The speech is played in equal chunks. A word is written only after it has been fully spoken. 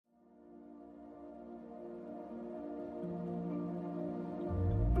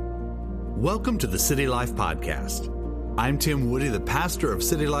Welcome to the City Life Podcast. I'm Tim Woody, the pastor of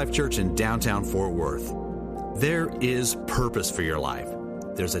City Life Church in downtown Fort Worth. There is purpose for your life.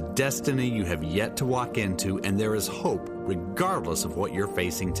 There's a destiny you have yet to walk into, and there is hope regardless of what you're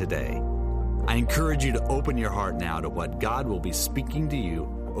facing today. I encourage you to open your heart now to what God will be speaking to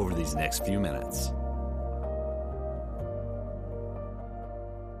you over these next few minutes.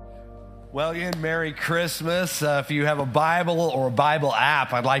 Well, again, Merry Christmas. If you have a Bible or a Bible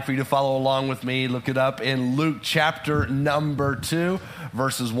app, I'd like for you to follow along with me. Look it up in Luke chapter number 2,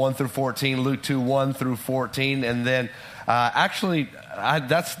 verses 1 through 14, Luke 2, 1 through 14. And then, that's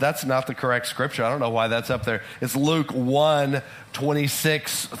not the correct scripture. I don't know why that's up there. It's Luke 1,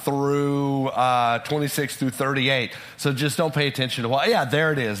 26 through 38. So just don't pay attention to what. Yeah,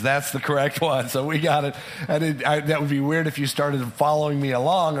 there it is. That's the correct one. So we got it. That would be weird if you started following me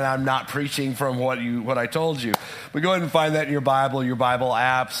along and I'm not preaching from what I told you. But go ahead and find that in your Bible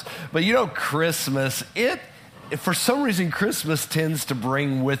apps. But you know, Christmas, for some reason, Christmas tends to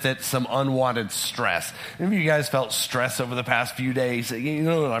bring with it some unwanted stress. Maybe you guys felt stress over the past few days. You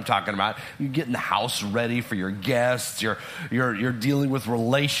know what I'm talking about. You're getting the house ready for your guests. You're dealing with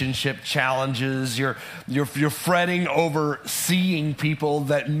relationship challenges. You're fretting over seeing people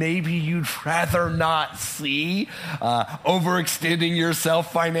that maybe you'd rather not see. Overextending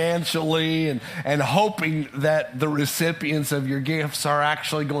yourself financially and hoping that the recipients of your gifts are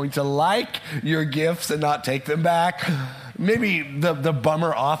actually going to like your gifts and not take them back. Maybe the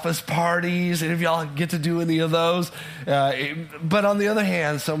bummer office parties, and if y'all get to do any of those. But on the other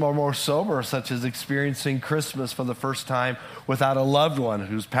hand, some are more sober, such as experiencing Christmas for the first time without a loved one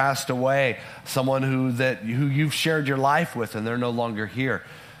who's passed away, someone who you've shared your life with and they're no longer here.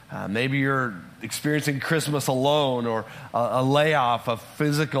 Maybe you're experiencing Christmas alone, or a layoff, a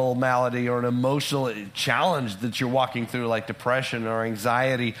physical malady, or an emotional challenge that you're walking through, like depression or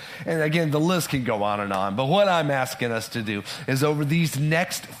anxiety. And again, the list can go on and on. But what I'm asking us to do is, over these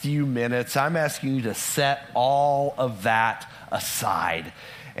next few minutes, I'm asking you to set all of that aside.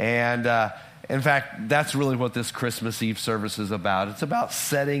 And in fact, that's really what this Christmas Eve service is about. It's about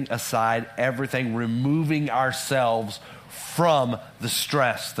setting aside everything, removing ourselves from the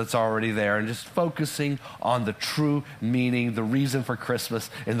stress that's already there, and just focusing on the true meaning, the reason for Christmas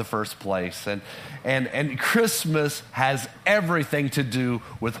in the first place. And Christmas has everything to do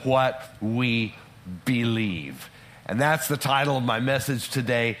with what we believe. And that's the title of my message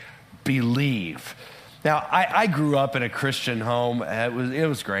today, Believe. Now, I grew up in a Christian home. It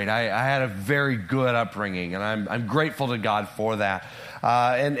was great. I had a very good upbringing, and I'm grateful to God for that.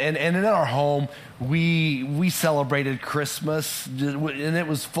 And in our home, we celebrated Christmas, and it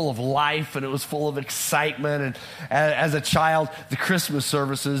was full of life, and it was full of excitement. And as a child, the Christmas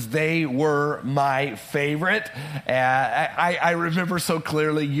services, they were my favorite. I remember so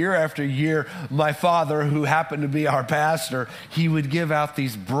clearly, year after year, my father, who happened to be our pastor, he would give out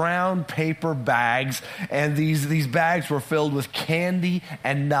these brown paper bags, and these bags were filled with candy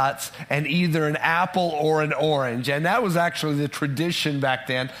and nuts, and either an apple or an orange. And that was actually the tradition back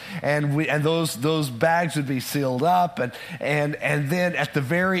then. And those bags would be sealed up, and then at the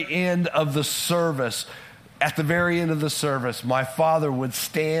very end of the service, my father would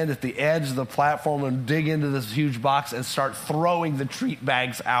stand at the edge of the platform and dig into this huge box and start throwing the treat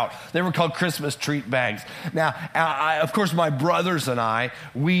bags out. They were called Christmas treat bags. Now, of course, my brothers and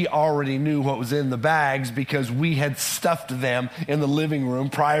we already knew what was in the bags because we had stuffed them in the living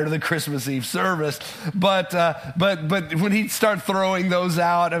room prior to the Christmas Eve service. But when he'd start throwing those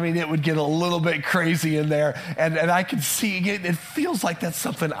out, I mean, it would get a little bit crazy in there. And I could see it feels like that's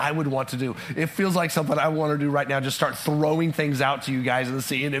something I would want to do. It feels like something I want to do right now, just start throwing things out to you guys and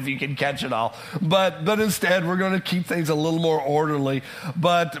seeing if you can catch it all. But instead, we're going to keep things a little more orderly.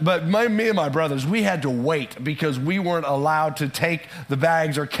 But me and my brothers, we had to wait because we weren't allowed to take the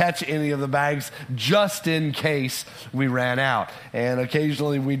bags or catch any of the bags just in case we ran out. And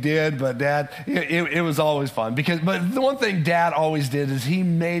occasionally we did, but Dad, it was always fun. But the one thing Dad always did is he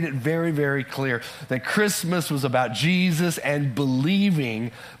made it very, very clear that Christmas was about Jesus and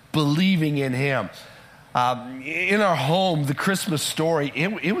believing in Him. In our home, the Christmas story,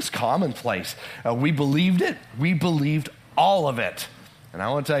 it was commonplace. We believed it. We believed all of it. And I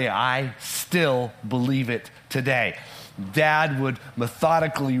want to tell you, I still believe it today. Dad would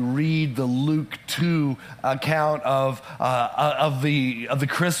methodically read the Luke 2 account of the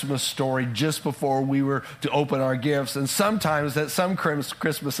Christmas story just before we were to open our gifts. And sometimes at some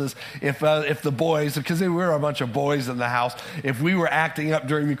Christmases, if the boys, because we were a bunch of boys in the house, if we were acting up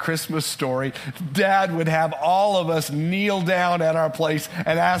during the Christmas story, Dad would have all of us kneel down at our place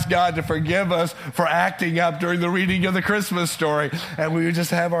and ask God to forgive us for acting up during the reading of the Christmas story. And we would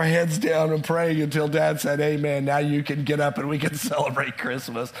just have our heads down and praying until Dad said, amen, now you can get up and we can celebrate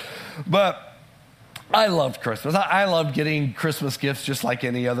Christmas. But I loved Christmas. I loved getting Christmas gifts just like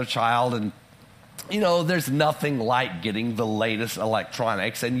any other child. And you know, there's nothing like getting the latest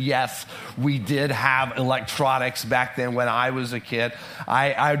electronics. And yes, we did have electronics back then when I was a kid.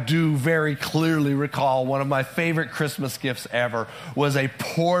 I do very clearly recall one of my favorite Christmas gifts ever was a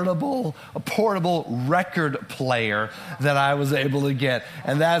portable record player that I was able to get.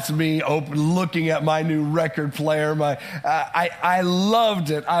 And that's me looking at my new record player. I loved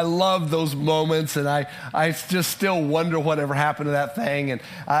it. I loved those moments. And I just still wonder whatever happened to that thing. And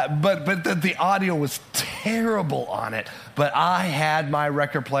but the audio was terrible on it, but I had my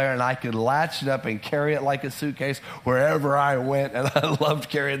record player and I could latch it up and carry it like a suitcase wherever I went, and I loved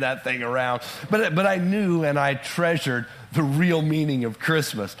carrying that thing around. But I knew and I treasured the real meaning of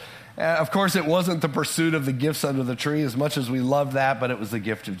Christmas. Of course, it wasn't the pursuit of the gifts under the tree as much as we loved that, but it was the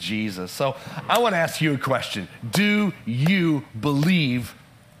gift of Jesus. So I want to ask you a question. Do you believe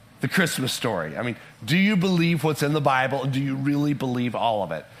the Christmas story? I mean, do you believe what's in the Bible, and do you really believe all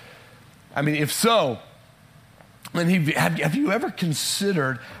of it? I mean, if so, then have you ever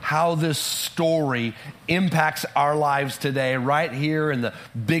considered how this story impacts our lives today, right here in the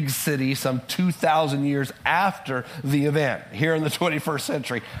big city, some 2,000 years after the event, here in the 21st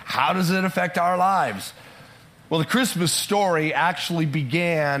century? How does it affect our lives? Well, the Christmas story actually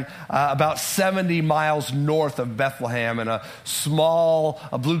began about 70 miles north of Bethlehem in a small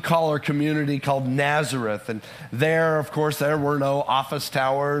blue-collar community called Nazareth. And there, of course, there were no office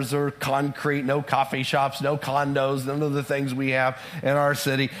towers or concrete, no coffee shops, no condos, none of the things we have in our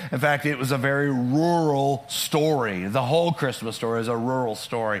city. In fact, it was a very rural story. The whole Christmas story is a rural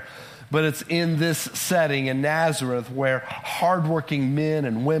story. But it's in this setting in Nazareth where hardworking men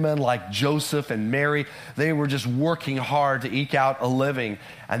and women like Joseph and Mary, they were just working hard to eke out a living.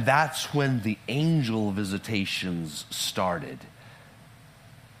 And that's when the angel visitations started.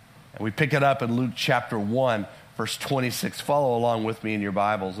 And we pick it up in Luke chapter 1, verse 26. Follow along with me in your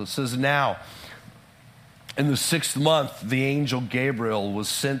Bibles. It says, "Now, in the 6th month, the angel Gabriel was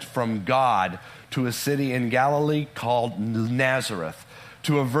sent from God to a city in Galilee called Nazareth,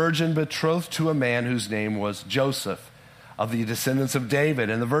 to a virgin betrothed to a man whose name was Joseph, of the descendants of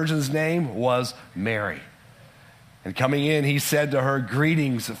David. And the virgin's name was Mary. And coming in, he said to her,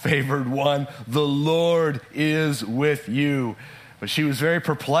 'Greetings, favored one, the Lord is with you.' But she was very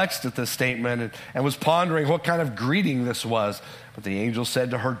perplexed at this statement and was pondering what kind of greeting this was. But the angel said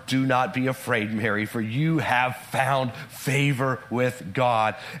to her, 'Do not be afraid, Mary, for you have found favor with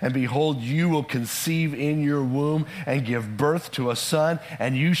God. And behold, you will conceive in your womb and give birth to a son,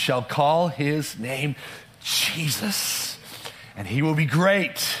 and you shall call his name Jesus. And he will be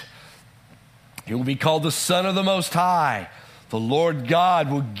great. He will be called the Son of the Most High. The Lord God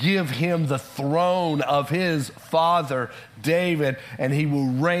will give him the throne of his father David, and he will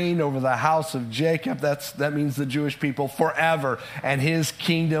reign over the house of Jacob,'" that means the Jewish people, "forever, and his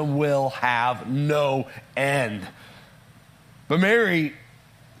kingdom will have no end." But Mary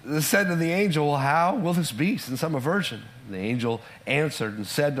said to the angel, "Well, how will this be, since I'm a virgin?" The angel answered and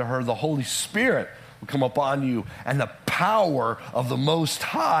said to her, "The Holy Spirit will come upon you, and the power of the Most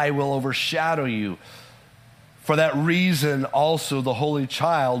High will overshadow you. For that reason, also the Holy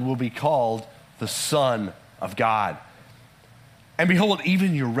Child will be called the Son of God. And behold,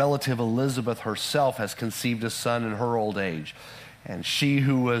 even your relative Elizabeth herself has conceived a son in her old age. And she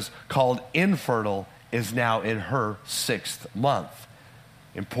who was called infertile is now in her 6th month."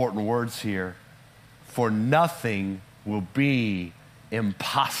 Important words here. For nothing will be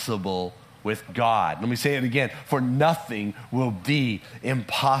impossible with God. Let me say it again. For nothing will be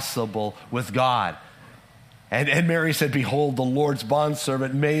impossible with God. And Mary said, "Behold, the Lord's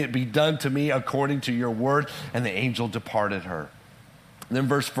bondservant, may it be done to me according to your word." And the angel departed her. And then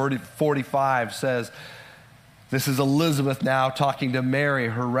verse 45 says, this is Elizabeth now talking to Mary,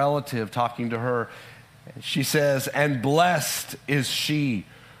 her relative, talking to her. She says, "And blessed is she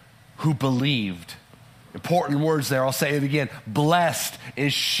who believed." Important words there. I'll say it again. Blessed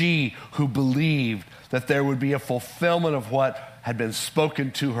is she who believed that there would be a fulfillment of what had been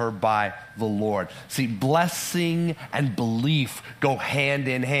spoken to her by the Lord. See, blessing and belief go hand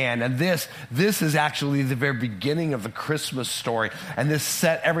in hand. And this is actually the very beginning of the Christmas story. And this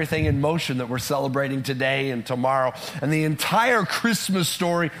set everything in motion that we're celebrating today and tomorrow. And the entire Christmas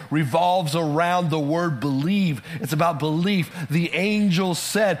story revolves around the word believe. It's about belief. The angel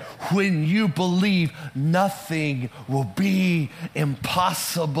said, when you believe, nothing will be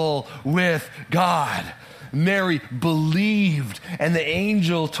impossible with God. Mary believed, and the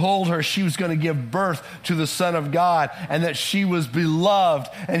angel told her she was going to give birth to the Son of God, and that she was beloved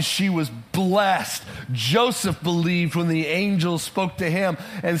and she was blessed. Joseph believed when the angel spoke to him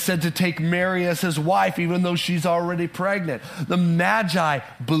and said to take Mary as his wife, even though she's already pregnant. The Magi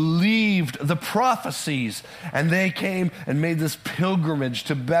believed the prophecies, and they came and made this pilgrimage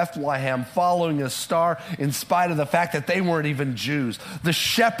to Bethlehem, following a star in spite of the fact that they weren't even Jews. The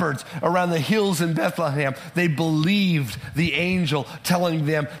shepherds around the hills in Bethlehem, they believed the angel telling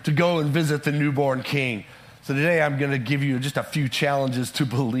them to go and visit the newborn king. So today I'm going to give you just a few challenges to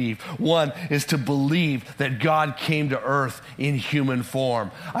believe. One is to believe that God came to earth in human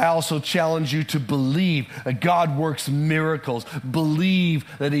form. I also challenge you to believe that God works miracles, believe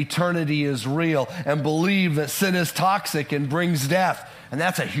that eternity is real, and believe that sin is toxic and brings death. And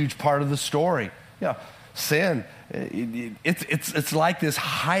that's a huge part of the story. Sin, it's like this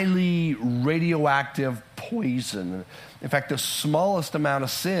highly radioactive poison. In fact, the smallest amount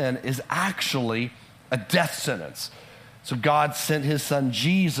of sin is actually a death sentence. So God sent his son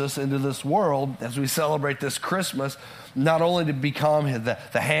Jesus into this world as we celebrate this Christmas, not only to become the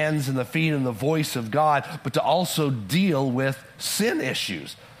hands and the feet and the voice of God, but to also deal with sin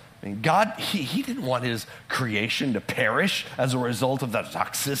issues. I mean, God, he didn't want his creation to perish as a result of the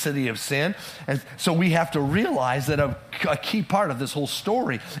toxicity of sin. And so we have to realize that a key part of this whole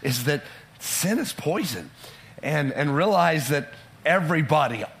story is that sin is poison. And realize that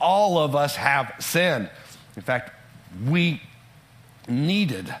everybody, all of us have sinned. In fact, we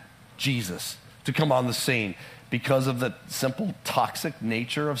needed Jesus to come on the scene because of the simple toxic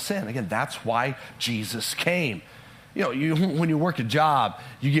nature of sin. Again, that's why Jesus came. When you work a job,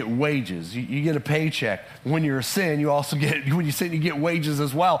 you get wages. You get a paycheck. When you're a sin, when you sin, you get wages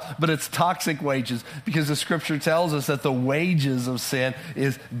as well. But it's toxic wages because the scripture tells us that the wages of sin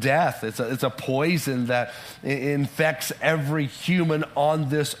is death. It's a poison that infects every human on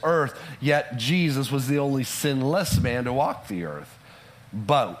this earth. Yet Jesus was the only sinless man to walk the earth.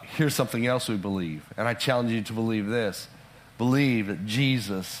 But here's something else we believe, and I challenge you to believe this. Believe that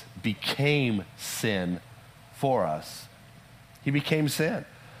Jesus became sin for us. He became sin.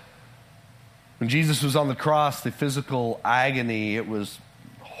 When Jesus was on the cross, the physical agony, it was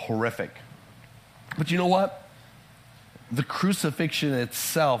horrific. But you know what? The crucifixion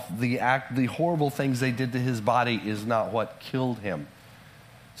itself, the horrible things they did to his body is not what killed him.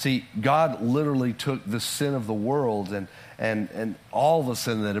 See, God literally took the sin of the world and all the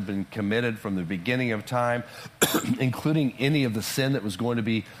sin that had been committed from the beginning of time, including any of the sin that was going to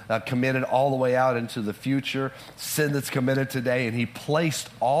be committed all the way out into the future, sin that's committed today, and he placed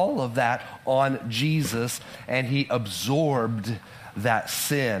all of that on Jesus, and he absorbed that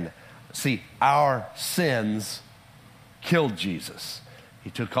sin. See, our sins killed Jesus. He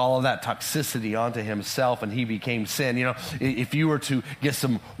took all of that toxicity onto himself and he became sin. If you were to get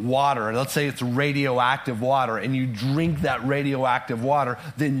some water, and let's say it's radioactive water, and you drink that radioactive water,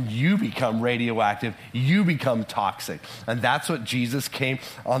 then you become radioactive. You become toxic. And that's what Jesus came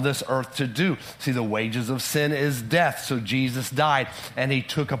on this earth to do. See, the wages of sin is death. So Jesus died and he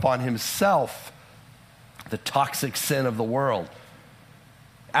took upon himself the toxic sin of the world.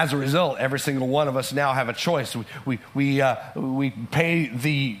 As a result, every single one of us now have a choice. We pay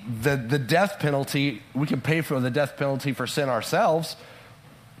the death penalty. We can pay for the death penalty for sin ourselves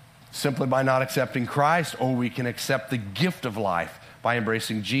simply by not accepting Christ, or we can accept the gift of life by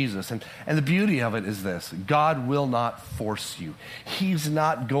embracing Jesus. And the beauty of it is this: God will not force you. He's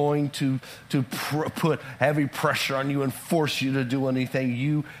not going to put heavy pressure on you and force you to do anything.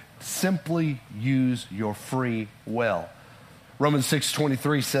 You simply use your free will. Romans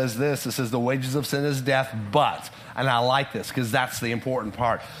 6:23 says this. It says the wages of sin is death, but, and I like this because that's the important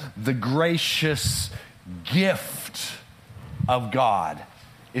part, the gracious gift of God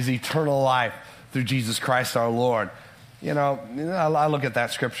is eternal life through Jesus Christ our Lord. I look at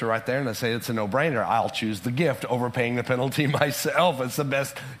that scripture right there and I say it's a no-brainer. I'll choose the gift over paying the penalty myself. It's the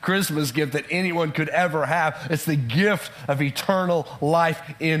best Christmas gift that anyone could ever have. It's the gift of eternal life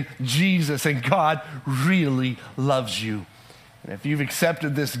in Jesus, and God really loves you. And if you've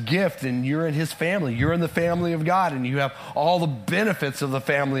accepted this gift and you're in his family, you're in the family of God, and you have all the benefits of the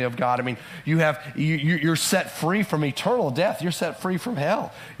family of God. I mean, you're set free from eternal death. You're set free from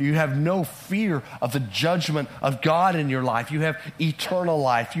hell. You have no fear of the judgment of God in your life. You have eternal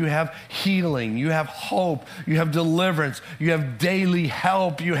life. You have healing. You have hope. You have deliverance. You have daily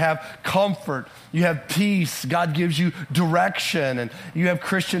help. You have comfort. You have peace. God gives you direction, and you have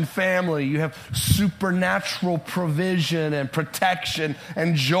Christian family. You have supernatural provision and protection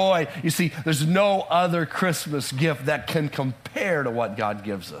and joy. You see, there's no other Christmas gift that can compare to what God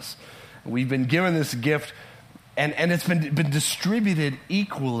gives us. We've been given this gift, and it's been distributed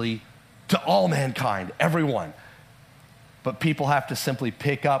equally to all mankind, everyone. But people have to simply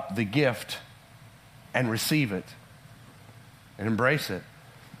pick up the gift and receive it and embrace it.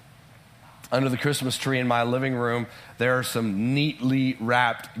 Under the Christmas tree in my living room, there are some neatly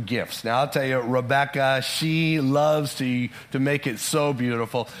wrapped gifts. Now, I'll tell you, Rebecca, she loves to make it so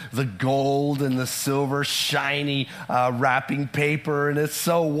beautiful. The gold and the silver, shiny wrapping paper, and it's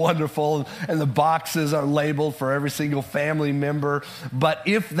so wonderful. And the boxes are labeled for every single family member. But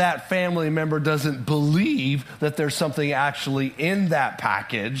if that family member doesn't believe that there's something actually in that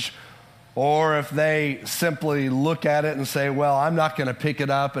package, or if they simply look at it and say, well, I'm not going to pick it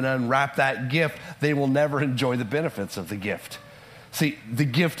up and unwrap that gift, they will never enjoy the benefits of the gift. See, the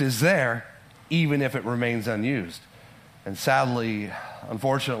gift is there, even if it remains unused. And sadly,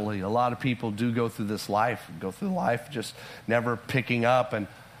 unfortunately, a lot of people do go through life just never picking up and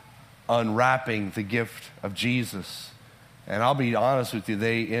unwrapping the gift of Jesus. And I'll be honest with you,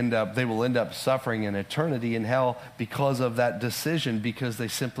 they will end up suffering an eternity in hell because of that decision, because they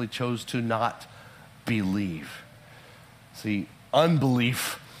simply chose to not believe. See,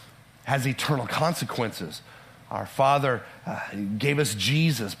 unbelief has eternal consequences. Our Father gave us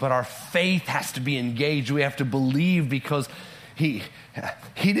Jesus, but our faith has to be engaged. We have to believe, because He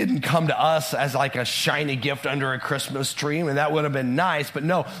didn't come to us as like a shiny gift under a Christmas tree, and that would have been nice. But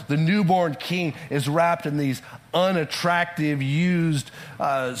no, the newborn king is wrapped in these unattractive, used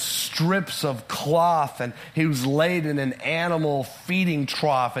strips of cloth, and he was laid in an animal feeding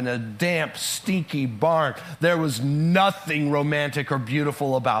trough in a damp, stinky barn. There was nothing romantic or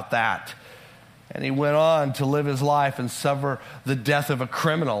beautiful about that. And he went on to live his life and suffer the death of a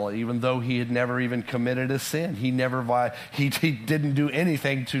criminal, even though he had never even committed a sin. He didn't do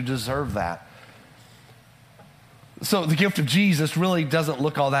anything to deserve that. So the gift of Jesus really doesn't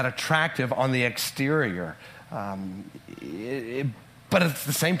look all that attractive on the exterior. But at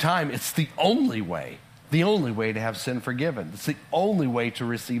the same time, it's the only way to have sin forgiven. It's the only way to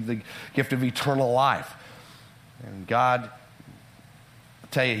receive the gift of eternal life. And God,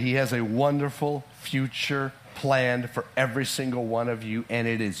 tell you, he has a wonderful future planned for every single one of you, and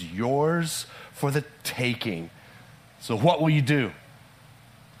it is yours for the taking. So what will you do?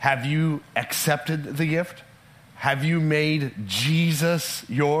 Have you accepted the gift? Have you made Jesus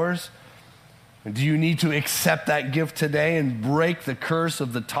yours? Do you need to accept that gift today and break the curse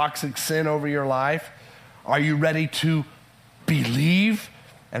of the toxic sin over your life? Are you ready to believe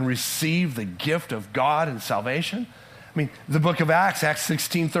and receive the gift of God and salvation? I mean, the book of Acts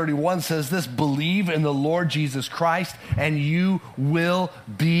 16:31 says this: believe in the Lord Jesus Christ and you will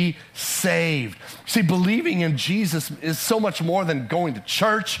be saved. See, believing in Jesus is so much more than going to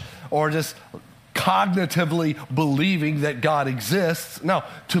church or just cognitively believing that God exists. No,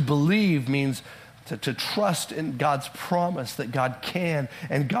 to believe means to trust in God's promise that God can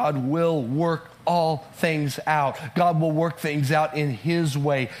and God will work all things out. God will work things out in his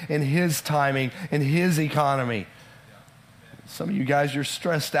way, in his timing, in his economy. Some of you guys, you're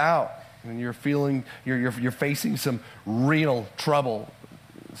stressed out and you're facing some real trouble.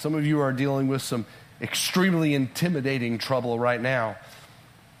 Some of you are dealing with some extremely intimidating trouble right now.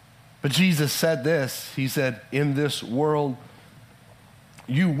 But Jesus said this. He said, in this world,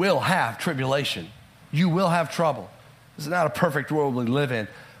 you will have tribulation. You will have trouble. This is not a perfect world we live in.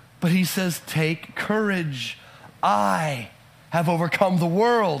 But he says, take courage. I have overcome the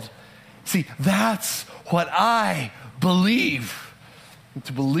world. See, that's what I believe. And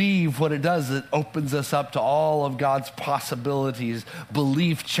to believe, what it does, it opens us up to all of God's possibilities.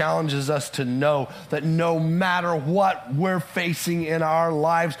 Belief challenges us to know that no matter what we're facing in our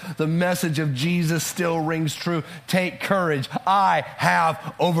lives, the message of Jesus still rings true. Take courage. I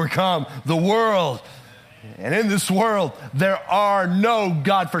have overcome the world. And in this world, there are no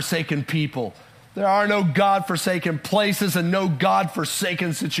God-forsaken people. There are no God-forsaken places and no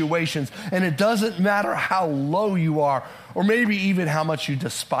God-forsaken situations. And it doesn't matter how low you are, or maybe even how much you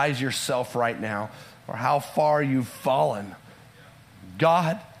despise yourself right now, or how far you've fallen.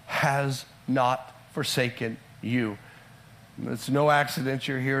 God has not forsaken you. It's no accident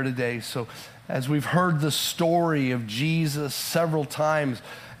you're here today. So as we've heard the story of Jesus several times,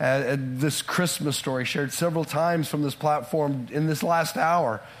 this Christmas story shared several times from this platform in this last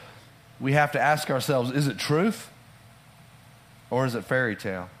hour, we have to ask ourselves, is it truth or is it fairy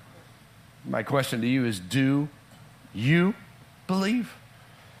tale? My question to you is, do you believe?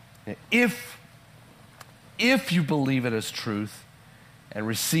 If you believe it as truth and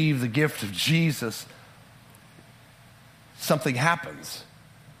receive the gift of Jesus, something happens.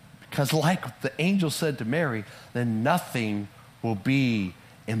 Because like the angel said to Mary, then nothing will be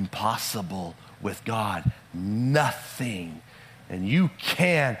impossible with God. Nothing. And you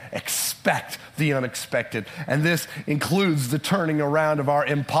can expect the unexpected. And this includes the turning around of our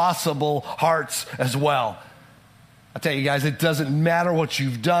impossible hearts as well. I tell you guys, it doesn't matter what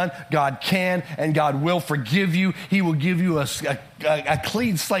you've done. God can and God will forgive you. He will give you a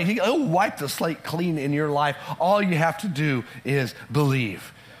clean slate. He'll wipe the slate clean in your life. All you have to do is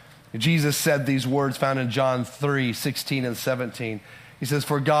believe. Jesus said these words found in John 3:16 and 17. He says,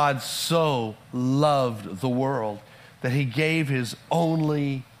 for God so loved the world that he gave his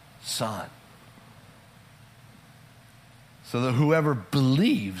only Son, so that whoever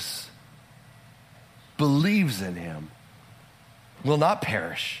believes in him will not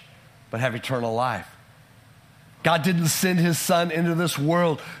perish, but have eternal life. God didn't send his Son into this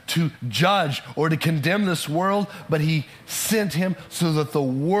world to judge or to condemn this world, but he sent him so that the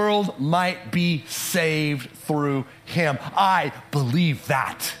world might be saved through him. I believe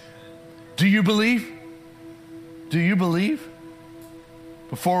that. Do you believe? Do you believe?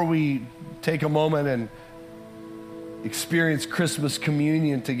 Before we take a moment and experience Christmas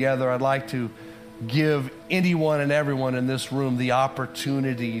communion together, I'd like to give anyone and everyone in this room the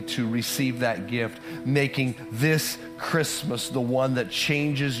opportunity to receive that gift, making this Christmas the one that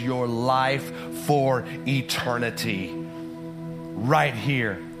changes your life for eternity. Right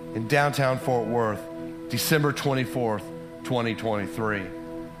here in downtown Fort Worth, December 24th, 2023.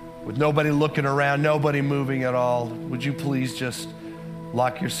 With nobody looking around, nobody moving at all, would you please just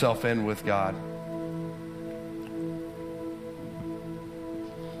lock yourself in with God?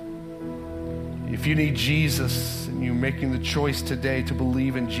 If you need Jesus and you're making the choice today to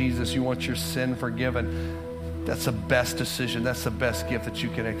believe in Jesus, you want your sin forgiven, that's the best decision. That's the best gift that you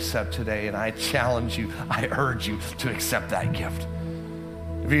can accept today. And I challenge you, I urge you to accept that gift.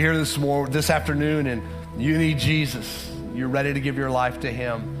 If you're here this afternoon and you need Jesus, you're ready to give your life to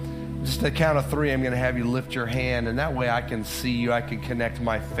him, just at the count of 3, I'm going to have you lift your hand, and that way I can see you, I can connect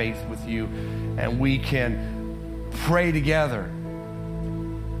my faith with you, and we can pray together.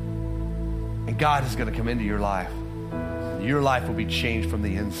 And God is going to come into your life. Your life will be changed from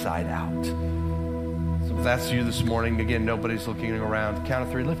the inside out. So if that's you this morning, again, nobody's looking around. Count of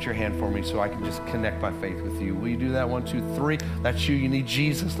 3, lift your hand for me so I can just connect my faith with you. Will you do that? 1, 2, 3. That's you. You need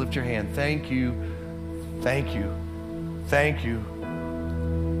Jesus. Lift your hand. Thank you. Thank you. Thank you.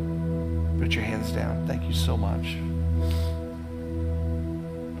 Put your hands down. Thank you so much.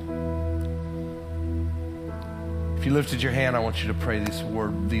 If you lifted your hand, I want you to pray these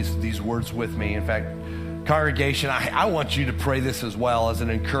words with me. In fact, congregation, I want you to pray this as well as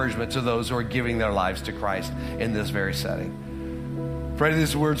an encouragement to those who are giving their lives to Christ in this very setting. Pray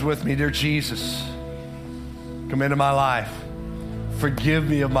these words with me. Dear Jesus, come into my life. Forgive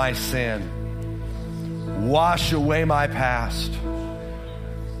me of my sin. Wash away my past.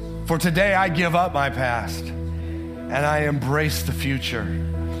 For today I give up my past and I embrace the future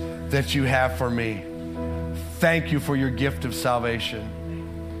that you have for me. Thank you for your gift of salvation.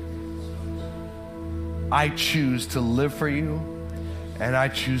 I choose to live for you and I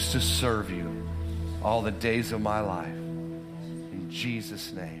choose to serve you all the days of my life. In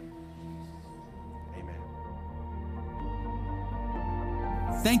Jesus' name, amen.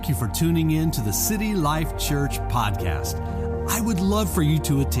 Thank you for tuning in to the City Life Church podcast. I would love for you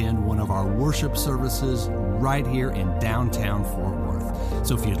to attend one of our worship services right here in downtown Fort Worth.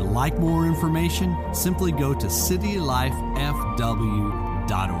 So if you'd like more information, simply go to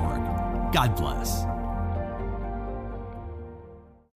citylifefw.org. God bless.